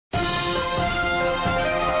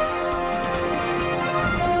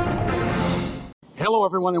Hello,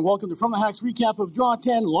 everyone, and welcome to From the Hacks recap of Draw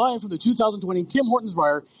 10, live from the 2020 Tim Hortons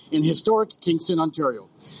Brier in historic Kingston, Ontario.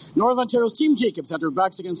 Northern Ontario's Team Jacobs had their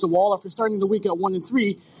backs against the wall after starting the week at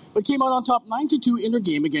 1-3, but came out on top 9-2 in their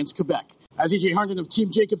game against Quebec. As E.J. Harnden of Team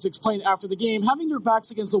Jacobs explained after the game, having their backs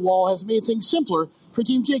against the wall has made things simpler for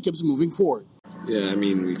Team Jacobs moving forward. Yeah, I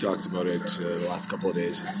mean, we talked about it the last couple of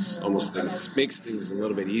days. It's almost makes things a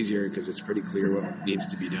little bit easier because it's pretty clear what needs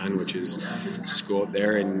to be done, which is just go out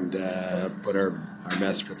there and put our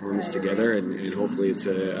best performance together, and hopefully it's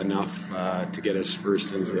enough to get us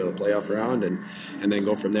first into the playoff round and then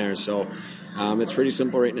go from there. So it's pretty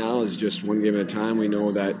simple right now. It's just one game at a time. We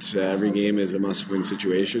know that every game is a must-win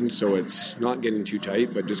situation, so it's not getting too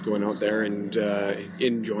tight, but just going out there and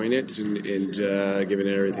enjoying it and giving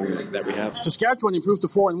it everything that we have. Saskatchewan improved to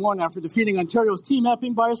 4-1 after defeating Ontario's Team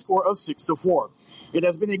Epping by a score of 6-4. It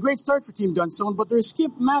has been a great start for Team Dunstone, but their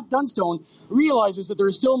skip, Matt Dunstone, realizes that there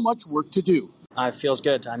is still much work to do. It feels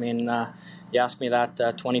good. I mean, you asked me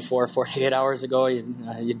that 24, 48 hours ago,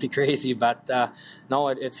 you'd be crazy. But no,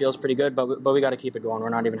 it feels pretty good. But we got to keep it going. We're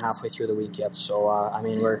not even halfway through the week yet. So I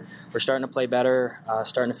mean, we're starting to play better,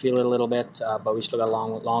 starting to feel it a little bit. But we still got a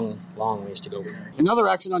long ways to go. Another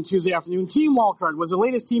action on Tuesday afternoon. Team Wildcard was the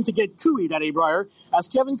latest team to get cooeyed at Brier, as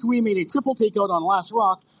Kevin Cooey made a triple takeout on Last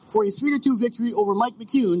Rock for a 3-2 victory over Mike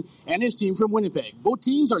McCune and his team from Winnipeg. Both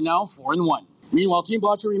teams are now 4-1. Meanwhile, Team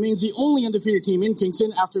Blotcher remains the only undefeated team in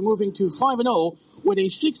Kingston after moving to 5-0 with a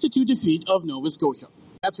 6-2 defeat of Nova Scotia.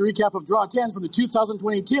 That's a recap of Draw 10 from the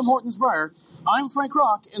 2020 Tim Hortons Brier. I'm Frank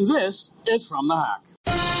Rock, and this is From the Hack.